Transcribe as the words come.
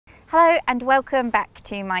Hello and welcome back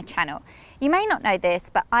to my channel. You may not know this,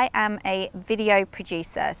 but I am a video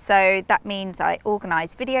producer. So that means I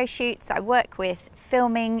organise video shoots, I work with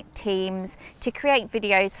filming teams to create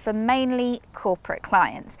videos for mainly corporate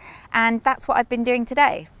clients. And that's what I've been doing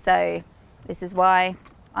today. So this is why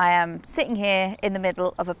I am sitting here in the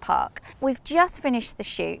middle of a park. We've just finished the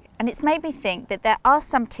shoot and it's made me think that there are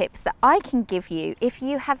some tips that I can give you if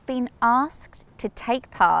you have been asked to take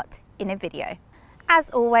part in a video. As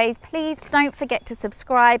always, please don't forget to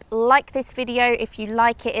subscribe, like this video if you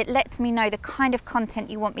like it. It lets me know the kind of content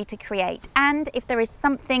you want me to create. And if there is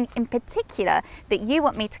something in particular that you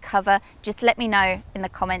want me to cover, just let me know in the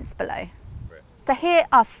comments below. So here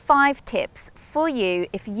are 5 tips for you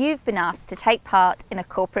if you've been asked to take part in a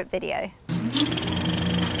corporate video.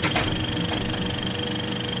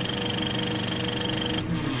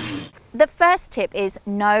 The first tip is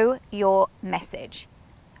know your message.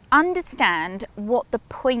 Understand what the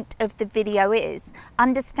point of the video is.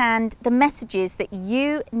 Understand the messages that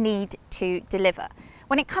you need to deliver.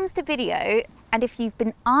 When it comes to video, and if you've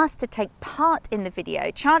been asked to take part in the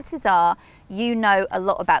video, chances are you know a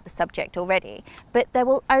lot about the subject already, but there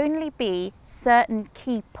will only be certain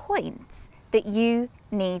key points that you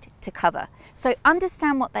need to cover. So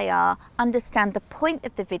understand what they are, understand the point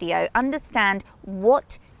of the video, understand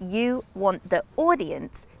what you want the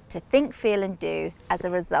audience to think, feel and do as a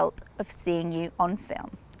result of seeing you on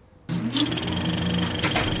film.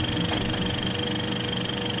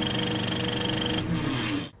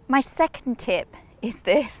 My second tip is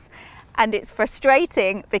this, and it's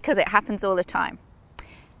frustrating because it happens all the time.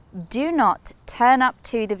 Do not turn up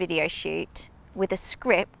to the video shoot with a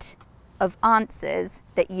script of answers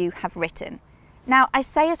that you have written. Now, I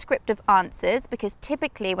say a script of answers because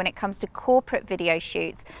typically when it comes to corporate video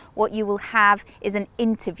shoots, what you will have is an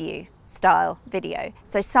interview style video.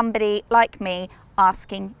 So somebody like me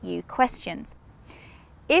asking you questions.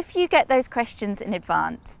 If you get those questions in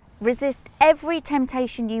advance, resist every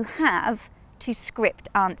temptation you have to script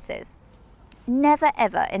answers. Never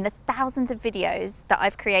ever in the thousands of videos that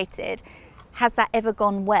I've created has that ever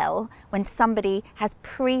gone well when somebody has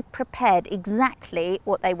pre-prepared exactly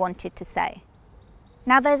what they wanted to say.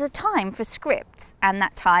 Now there's a time for scripts, and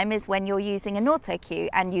that time is when you're using an auto cue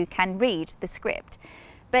and you can read the script.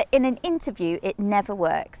 But in an interview, it never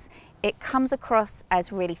works. It comes across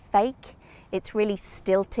as really fake, it's really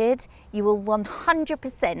stilted. You will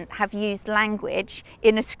 100% have used language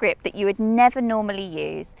in a script that you would never normally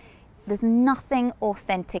use. There's nothing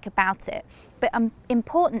authentic about it. But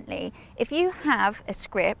importantly, if you have a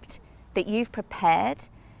script that you've prepared,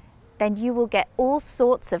 then you will get all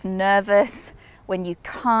sorts of nervous when you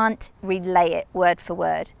can't relay it word for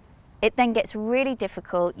word. It then gets really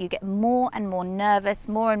difficult. You get more and more nervous,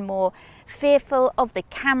 more and more fearful of the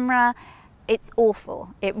camera. It's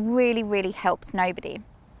awful. It really, really helps nobody.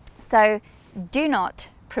 So do not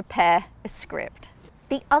prepare a script.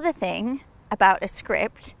 The other thing about a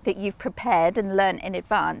script that you've prepared and learned in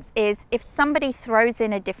advance is if somebody throws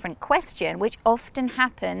in a different question, which often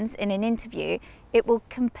happens in an interview, it will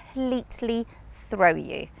completely throw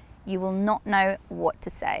you. You will not know what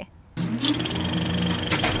to say.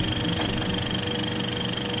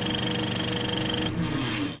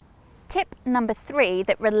 Tip number 3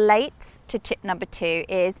 that relates to tip number 2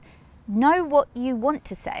 is know what you want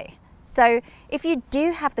to say. So if you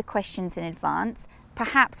do have the questions in advance,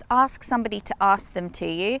 perhaps ask somebody to ask them to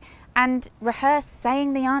you and rehearse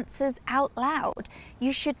saying the answers out loud.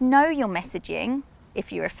 You should know your messaging,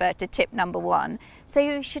 if you refer to tip number 1. So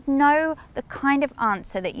you should know the kind of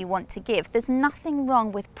answer that you want to give. There's nothing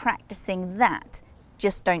wrong with practicing that,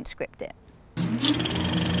 just don't script it.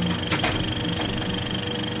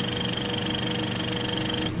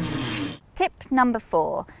 Tip number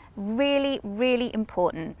 4, really, really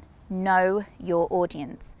important, know your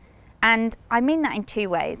audience. And I mean that in 2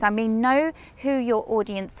 ways. I mean, know who your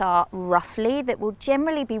audience are roughly that will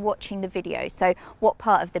generally be watching the video. So what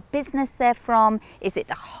part of the business they're from, is it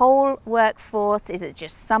the whole workforce, is it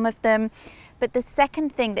just some of them? But the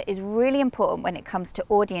second thing that is really important when it comes to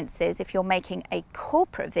audiences, if you're making a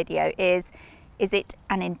corporate video, is it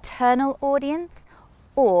an internal audience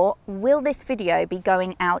or will this video be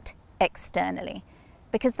going out externally?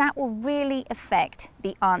 Because that will really affect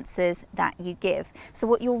the answers that you give. So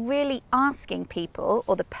what you're really asking people,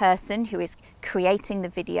 or the person who is creating the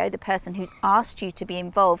video, the person who's asked you to be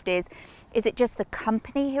involved, is it just the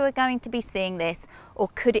company who are going to be seeing this, or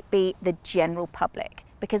could it be the general public?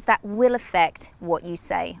 Because that will affect what you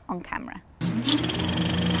say on camera.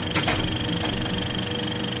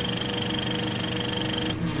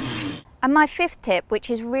 And my 5th tip,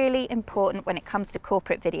 which is really important when it comes to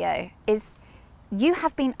corporate video, is you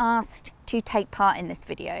have been asked to take part in this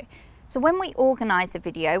video. So when we organise a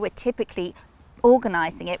video, we're typically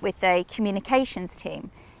organising it with a communications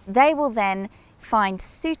team. They will then find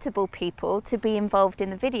suitable people to be involved in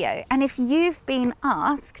the video. And if you've been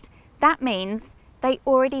asked, that means they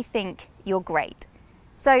already think you're great.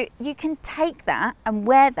 So you can take that and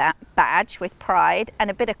wear that badge with pride and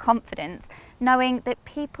a bit of confidence, knowing that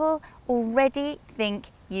people already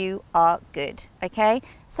think you are good, okay?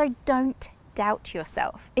 So don't doubt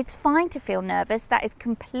yourself. It's fine to feel nervous, that is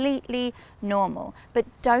completely normal, but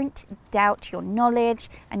don't doubt your knowledge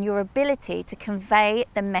and your ability to convey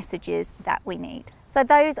the messages that we need. So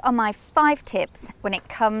those are my 5 tips when it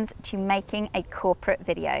comes to making a corporate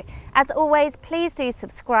video. As always, please do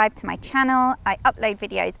subscribe to my channel. I upload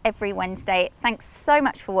videos every Wednesday. Thanks so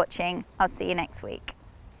much for watching. I'll see you next week.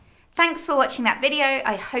 Thanks for watching that video.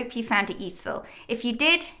 I hope you found it useful. If you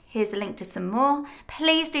did, here's a link to some more.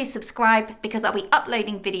 Please do subscribe because I'll be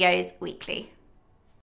uploading videos weekly.